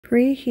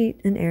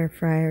Preheat an air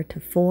fryer to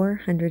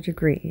 400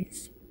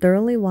 degrees.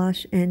 Thoroughly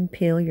wash and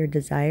peel your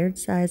desired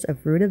size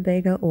of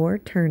rutabaga or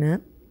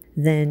turnip.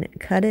 Then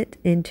cut it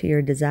into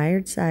your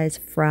desired size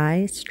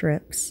fry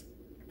strips.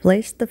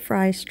 Place the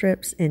fry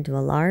strips into a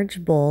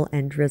large bowl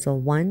and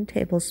drizzle 1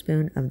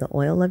 tablespoon of the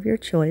oil of your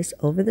choice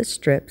over the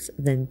strips,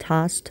 then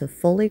toss to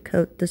fully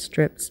coat the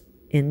strips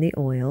in the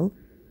oil.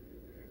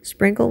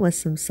 Sprinkle with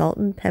some salt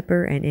and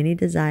pepper and any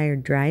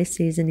desired dry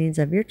seasonings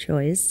of your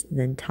choice,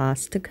 then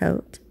toss to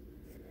coat.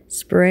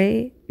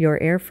 Spray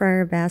your air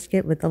fryer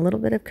basket with a little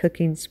bit of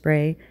cooking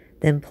spray,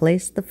 then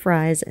place the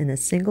fries in a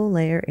single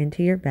layer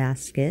into your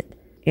basket.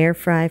 Air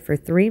fry for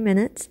 3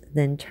 minutes,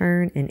 then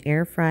turn and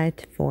air fry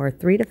for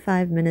 3 to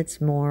 5 minutes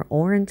more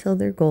or until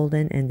they're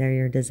golden and they're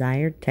your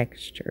desired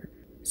texture.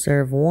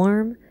 Serve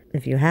warm.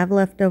 If you have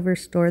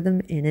leftovers, store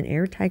them in an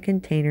airtight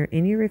container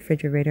in your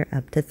refrigerator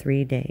up to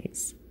 3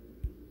 days.